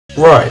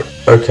Right,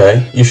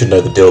 okay, you should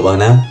know the deal by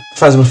now.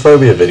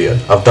 Phasmophobia video.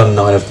 I've done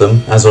 9 of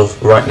them as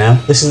of right now.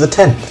 This is the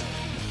 10th.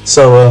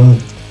 So,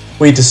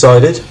 we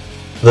decided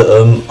that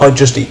I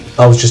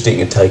was just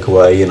eating a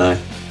takeaway, you know,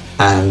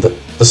 and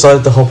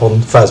decided to hop on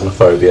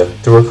Phasmophobia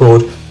to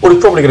record what is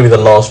probably going to be the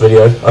last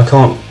video. I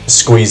can't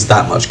squeeze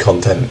that much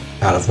content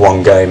out of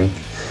one game,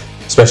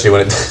 especially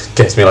when it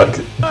gets me like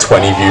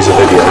 20 views a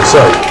video.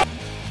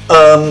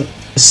 So,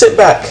 sit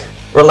back,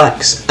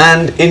 relax,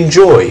 and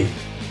enjoy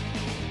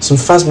some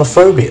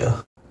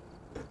Phasmophobia.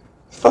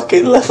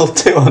 Fucking level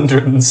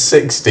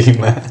 260,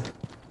 man.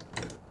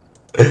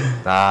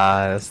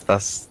 Nah,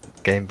 that's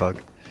game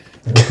bug.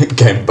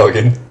 Game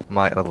bugging.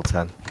 Might level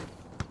 10.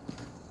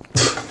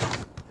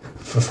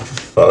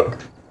 Fuck.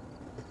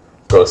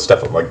 Gotta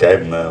step up my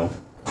game now.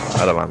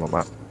 I don't mind on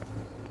that.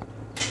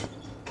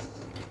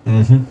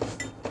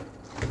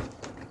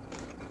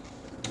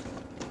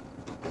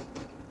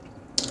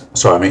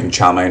 Sorry, I'm eating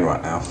chow mein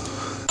right now.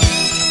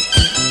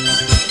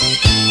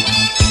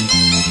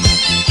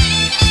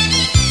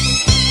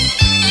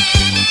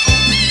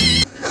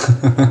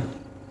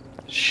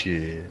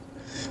 Shit.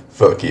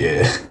 Fuck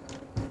yeah.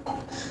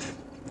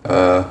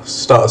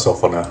 Start us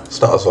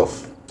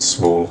off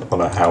small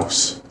on a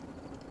house.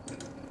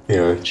 You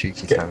know,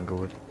 Cheeky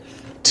Tanglewood.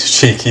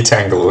 Cheeky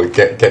Tanglewood,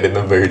 get in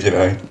the mood, you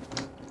know.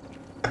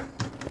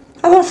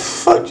 How the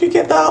fuck do you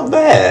get that up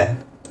there?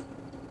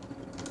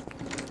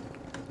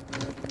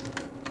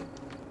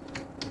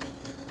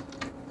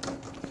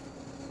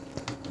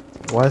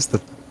 Why is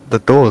the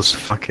doors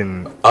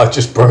fucking... I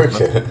just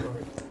broke it.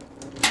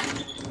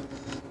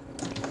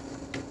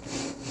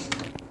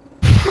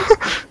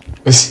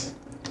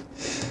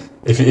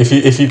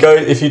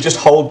 If you just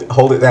hold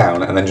it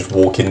down and then just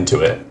walk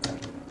into it,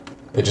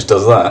 it just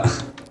does that.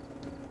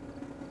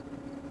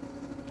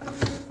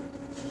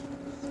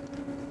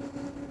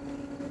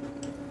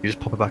 You just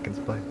pop it back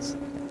into place.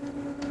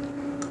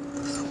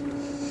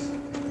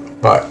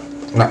 Right,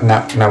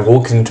 now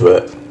walk into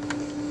it.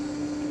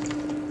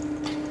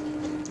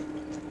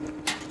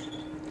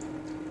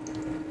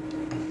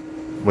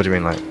 What do you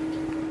mean, like?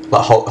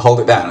 Like hold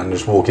it down and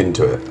just walk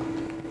into it.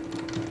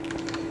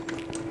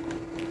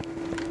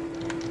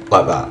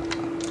 Like that.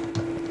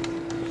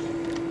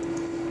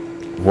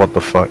 What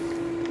the fuck?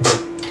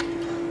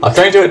 I can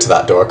only do it to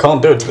that door, I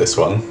can't do it to this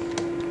one.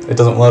 It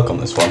doesn't work on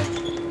this one.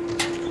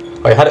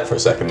 Oh, you had it for a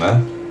second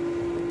there.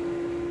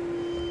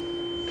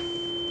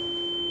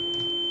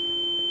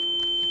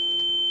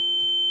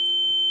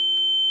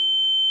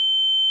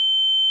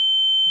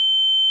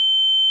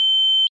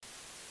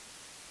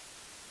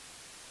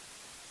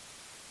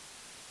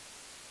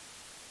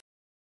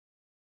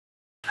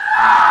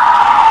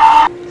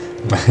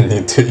 Man,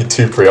 you're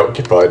too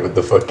preoccupied with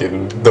the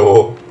fucking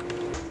door.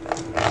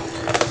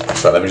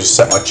 Right, let me just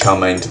set my chow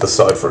mein to the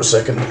side for a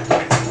second.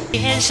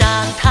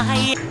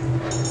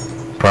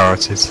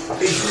 Priorities.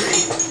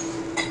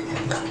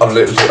 I'm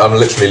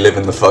literally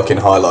living the fucking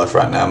high life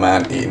right now,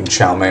 man. Eating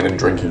chow mein and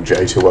drinking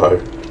J2O.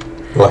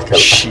 Like a...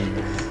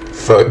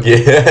 Fuck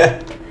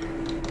yeah.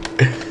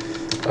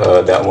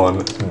 That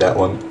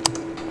one.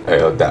 Hey,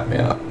 dap me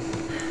up.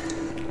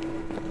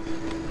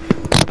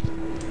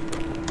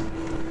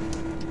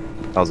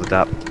 That was a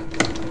dap.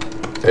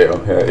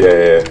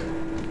 Yeah.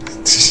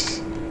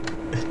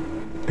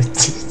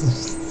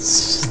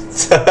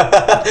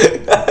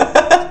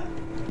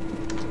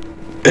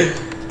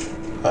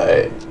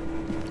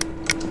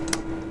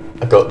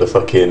 I got the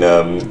fucking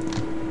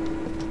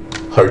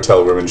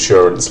hotel room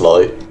insurance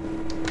light.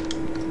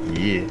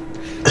 Yeah.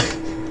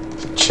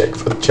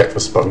 check for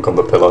spunk on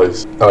the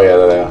pillows. Oh yeah,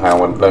 there. Hang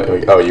on.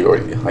 Oh, you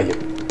already. Oh, you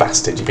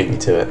bastard! You beat me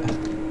to it.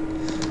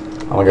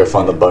 I'm gonna go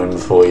find the bone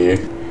for you.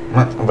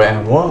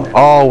 What?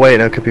 Oh wait,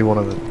 no, it could be one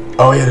of them.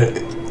 Oh yeah.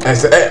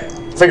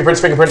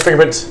 Fingerprints.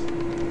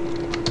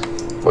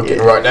 Fucking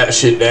write that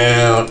shit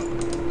down.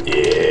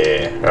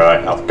 Yeah.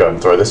 Alright, I'll go and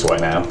throw this away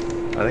now.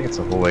 I think it's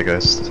a hallway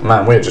ghost.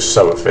 Man, we're just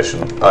so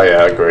efficient. Oh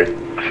yeah, I agree.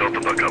 I filled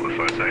the book up with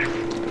photos.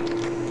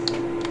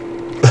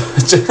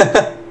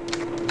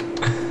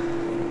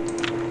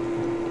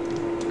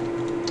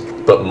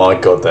 But my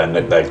god,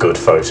 they're good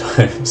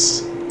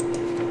photos.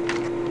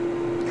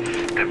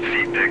 Them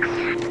feet pics.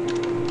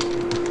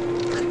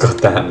 God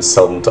damn,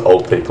 sell them to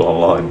old people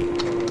online.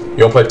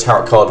 You wanna play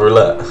tarot card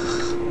roulette?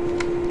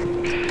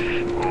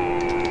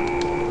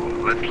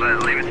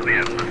 Leave it to the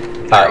end.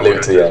 Alright, leave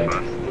it to the end.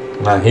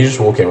 Man, he's just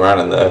walking around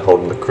in there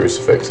holding the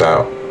crucifix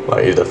out.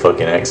 Like he's the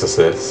fucking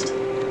exorcist.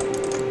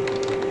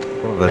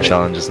 One of the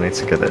challenges need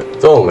to get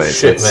it. Oh wait,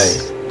 shit,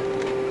 it's me.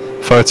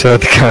 Photo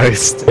of the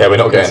ghost. Yeah, we're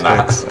not getting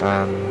that.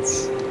 And...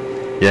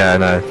 yeah,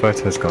 no,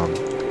 photo's gone.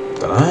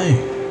 Dunno.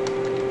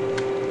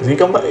 Has he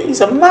gone back?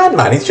 He's a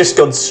madman, he's just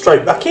gone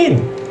straight back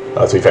in.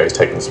 To be fair, he's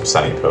taken some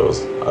sunny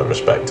pills. I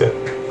respect it.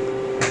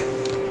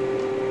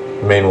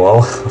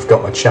 Meanwhile, I've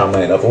got my chow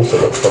mein. I've also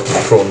got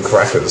fucking prawn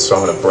crackers, so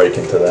I'm gonna break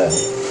into them.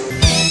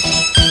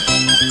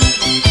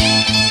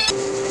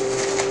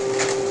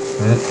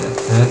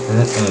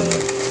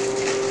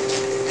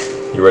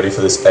 You ready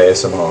for this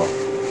ASMR?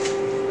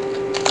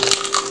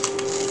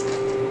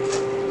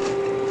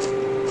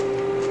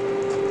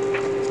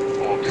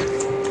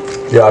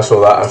 Yeah, I saw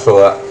that.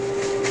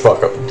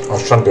 Fuck up. I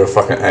was trying to do a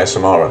fucking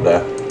ASMR right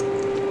there.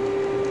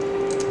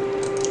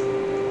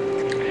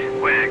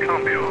 Wait, it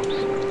can't be orbs.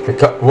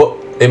 What?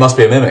 It must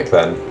be a mimic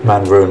then.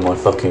 Man ruined my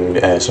fucking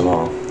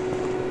ASMR.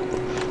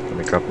 Let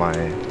me grab my.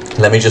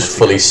 Let me just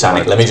fully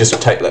Sani. Let me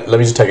just take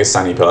a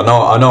Sani pill. I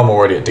know I'm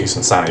already a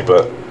decent Sani,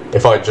 but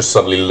if I just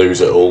suddenly lose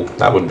it all,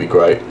 that wouldn't be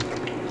great.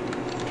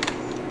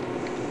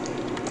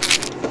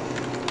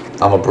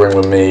 I'm gonna bring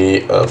with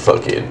me a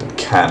fucking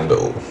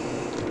candle.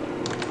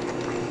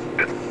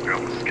 We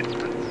almost skipped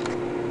this.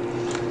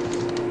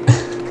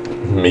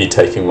 Me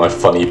taking my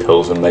funny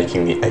pills and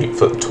making the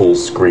 8-foot-tall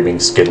screaming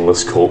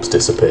skinless corpse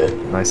disappear.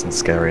 Nice and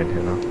scary in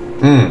here now.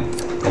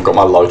 I've got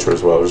my lighter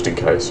as well, just in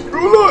case.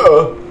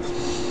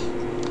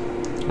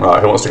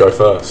 Right, who wants to go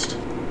first?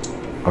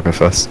 I'll go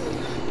first.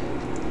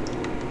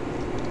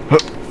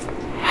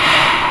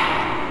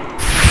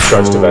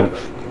 Ghost event.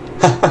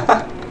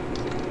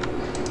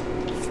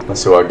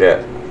 Let's see what I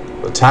get.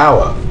 The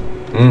tower.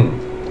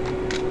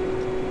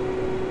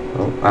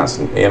 Oh, that's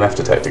an EMF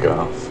detector going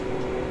off.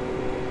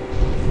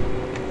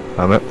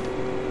 Hermit.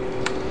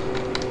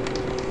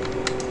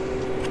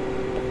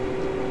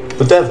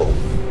 The devil.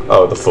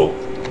 Oh, the fool.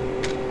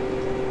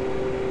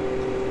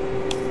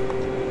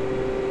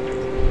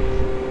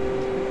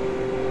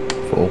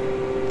 Fool.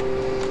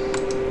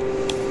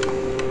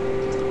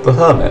 The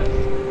hermit.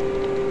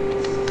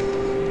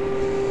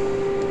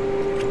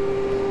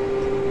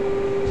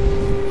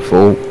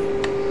 Fool.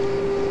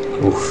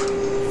 Oof.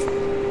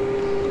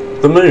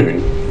 The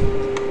moon.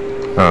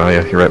 Oh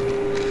yeah, you're right.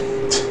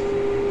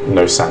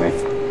 No Sani.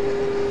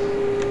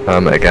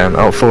 Hermit again.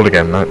 Oh, fool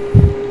again, no.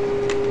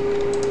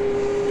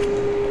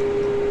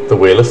 The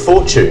Wheel of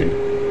Fortune.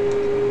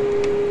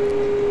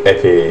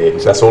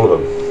 Epic. That's all of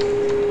them.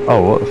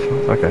 Oh, what the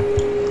fuck? Okay.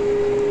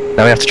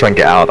 Now we have to try and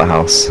get out of the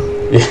house.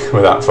 Yeah,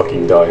 without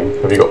fucking dying.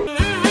 Have you got...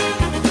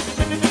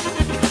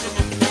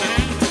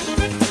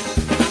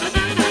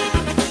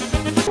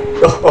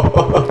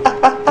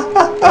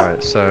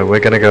 Alright, so we're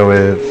gonna go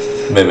with...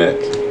 Mimic.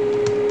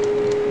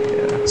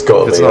 Yeah. It's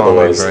got to It's be, not, I'm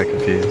otherwise... very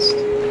confused.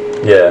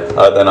 Yeah,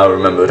 then I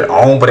remembered.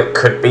 Oh, but it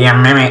could be a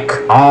mimic.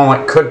 Oh,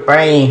 it could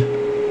be.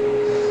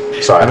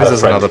 Sorry, That means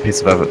there's another piece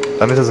of evidence.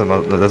 That means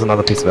there's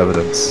another piece of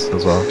evidence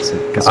as well. So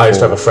I used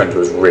to have a friend who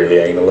was really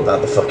anal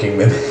about the fucking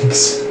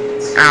mimics.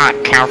 Ah,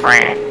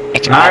 Calvary.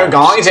 It's No,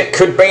 guys, it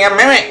could be a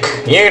mimic.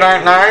 You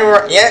don't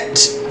know yet.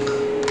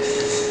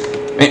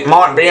 It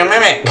might be a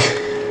mimic.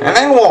 And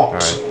then what?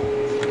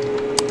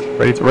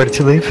 Alright. Ready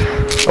to leave?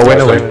 Oh wait,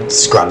 no, wait.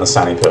 Scram the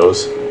Sani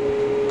pills.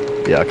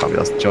 Yeah, I can't be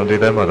asked. Do you want to do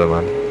them? I don't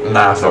mind.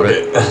 Nah, fuck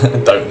it.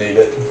 Don't need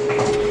it.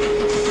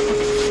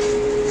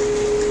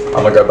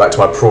 I'm gonna go back to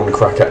my prawn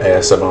cracker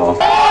ASMR.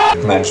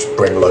 Man, just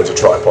bring loads of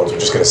tripods. We're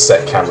just gonna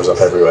set cameras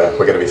up everywhere.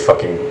 We're gonna be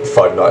fucking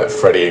Five Nights at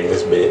Freddying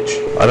this bitch.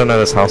 I don't know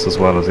this house as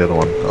well as the other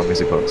one, our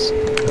music box.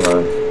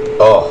 No.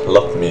 Oh, I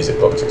love the music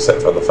box,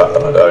 except for the fact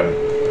that I don't.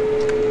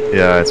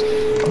 Yeah,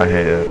 I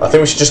hate it. I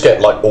think we should just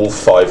get like all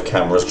 5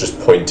 cameras just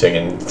pointing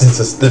and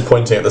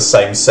pointing at the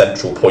same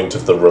central point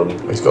of the room.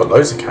 He's got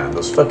loads of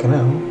candles. Fucking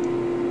hell.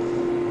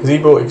 Has he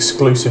bought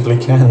exclusively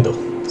candles?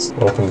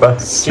 Welcome back.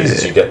 Sick.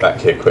 Jesus, you get back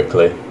here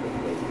quickly.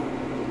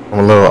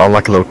 I'm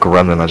like a little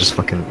gremlin. I just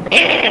fucking.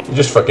 You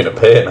just fucking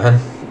appear, man.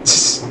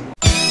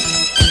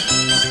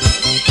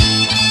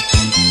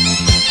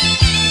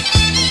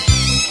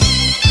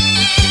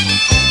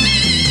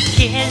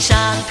 天上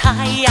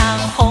太阳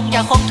红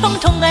呀红彤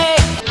彤哎，